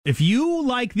If you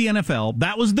like the NFL,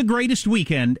 that was the greatest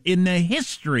weekend in the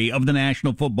history of the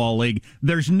National Football League.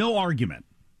 There's no argument.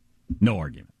 No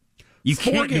argument. You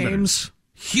 4 games,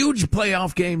 huge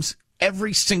playoff games,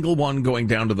 every single one going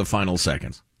down to the final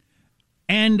seconds.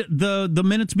 And the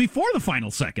minutes before the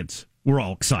final seconds were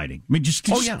all exciting. I mean, just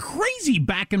crazy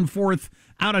back and forth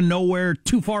out of nowhere,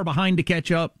 too far behind to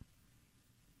catch up.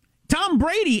 Tom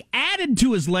Brady added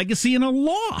to his legacy in a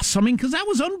loss. I mean, because that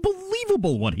was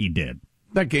unbelievable what he did.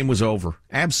 That game was over.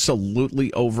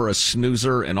 Absolutely over. A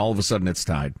snoozer, and all of a sudden it's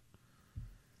tied.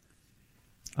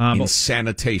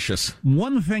 Insanitatious.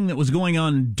 One thing that was going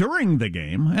on during the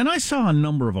game, and I saw a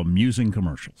number of amusing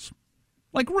commercials.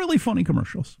 Like really funny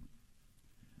commercials.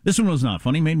 This one was not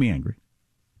funny, made me angry.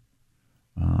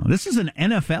 This is an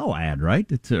NFL ad, right?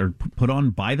 It's put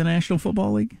on by the National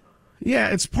Football League? Yeah,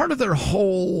 it's part of their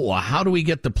whole, how do we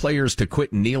get the players to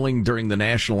quit kneeling during the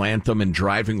national anthem and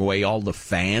driving away all the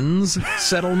fans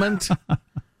settlement?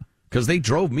 Because they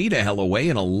drove me to hell away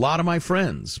and a lot of my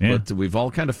friends. Yeah. But we've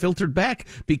all kind of filtered back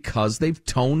because they've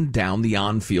toned down the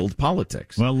on-field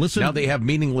politics. Well, listen. Now they have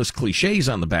meaningless cliches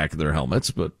on the back of their helmets,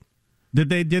 but... Did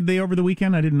they over the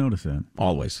weekend? I didn't notice that.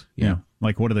 Always, yeah.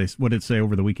 Like, what did it say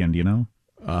over the weekend, do you know?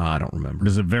 I don't remember.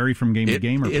 Does it vary from game to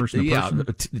game or person to person?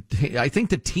 I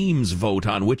think the teams vote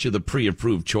on which of the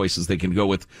pre-approved choices they can go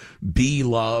with. Be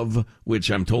love, which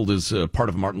I'm told is part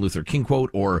of a Martin Luther King quote,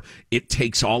 or it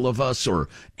takes all of us, or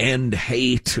end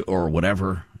hate, or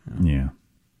whatever. Yeah.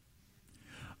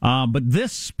 But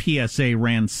this PSA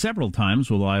ran several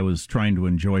times while I was trying to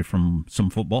enjoy from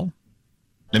some football.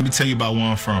 Let me tell you about where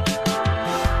I'm from.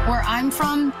 Where I'm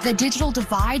from, the digital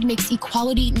divide makes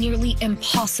equality nearly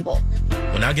impossible.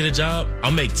 When I get a job,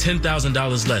 I'll make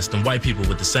 $10,000 less than white people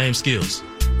with the same skills.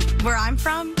 Where I'm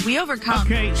from, we overcome.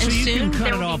 Okay, so you can cut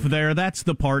it off there. That's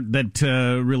the part that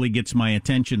really gets my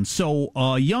attention. So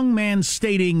a young man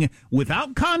stating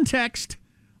without context,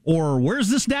 or where's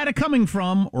this data coming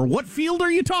from, or what field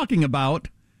are you talking about,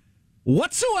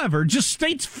 whatsoever, just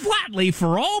states flatly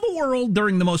for all the world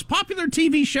during the most popular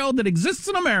TV show that exists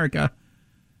in America,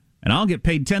 and I'll get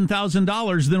paid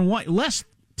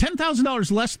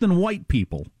 $10,000 less than white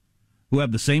people who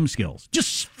have the same skills.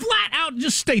 Just flat out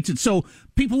just states it. So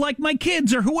people like my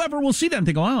kids or whoever will see that and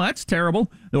think, oh, that's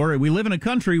terrible. Or we live in a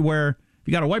country where if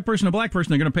you got a white person and a black person,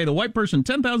 they're going to pay the white person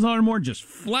 $10,000 more just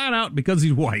flat out because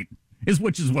he's white,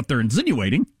 which is what they're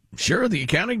insinuating. Sure, the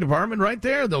accounting department right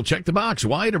there. They'll check the box,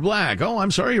 white or black. Oh,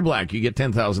 I'm sorry, you're black. You get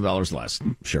 $10,000 less.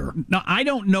 Sure. Now, I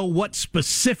don't know what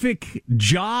specific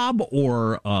job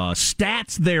or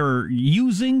stats they're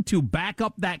using to back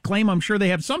up that claim. I'm sure they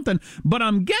have something, but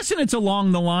I'm guessing it's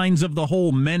along the lines of the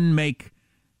whole men make,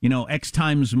 X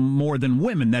times more than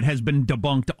women that has been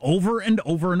debunked over and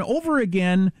over and over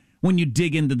again when you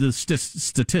dig into the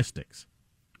statistics.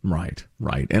 Right.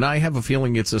 And I have a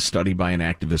feeling it's a study by an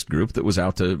activist group that was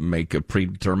out to make a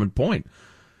predetermined point.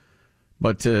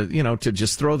 But, to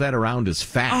just throw that around as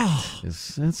fact.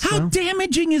 How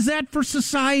damaging is that for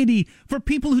society, for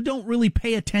people who don't really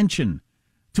pay attention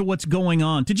to what's going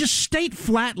on, to just state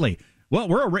flatly,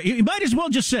 well, you might as well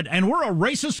just said, and we're a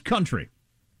racist country.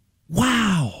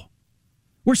 Wow.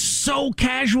 We're so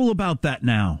casual about that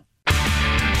now.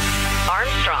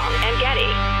 Armstrong and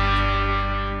Getty.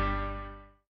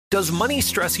 Does money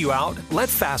stress you out? Let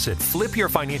Facet flip your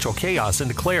financial chaos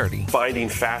into clarity. Finding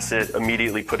Facet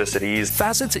immediately put us at ease.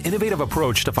 Facet's innovative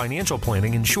approach to financial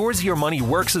planning ensures your money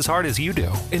works as hard as you do,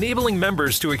 enabling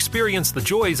members to experience the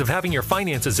joys of having your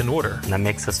finances in order. And that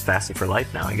makes us Facet for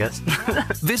life now, I guess.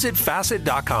 Visit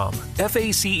Facet.com,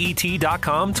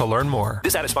 FACET.com to learn more.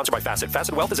 This ad is sponsored by Facet.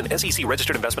 Facet Wealth is an SEC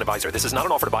registered investment advisor. This is not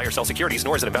an offer to buy or sell securities,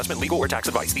 nor is it investment, legal, or tax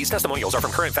advice. These testimonials are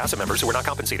from current Facet members who are not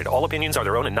compensated. All opinions are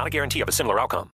their own and not a guarantee of a similar outcome.